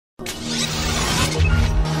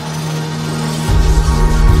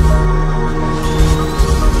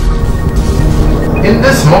In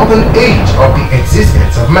this modern age of the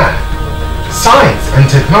existence of man, science and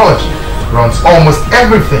technology runs almost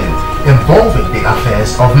everything involving the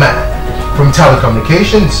affairs of man, from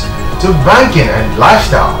telecommunications to banking and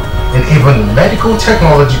lifestyle, and even medical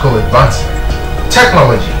technological advancement.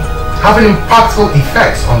 Technology having impactful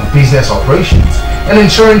effects on business operations and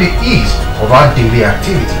ensuring the ease of our daily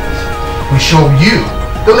activities. We show you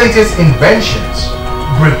the latest inventions,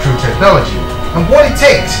 breakthrough technology, and what it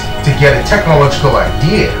takes to get a technological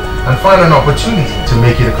idea and find an opportunity to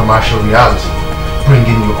make it a commercial reality,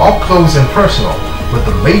 bringing you up close and personal with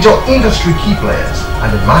the major industry key players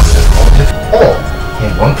and the masters of it all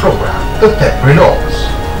in one program, the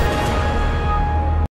Techpreneurs.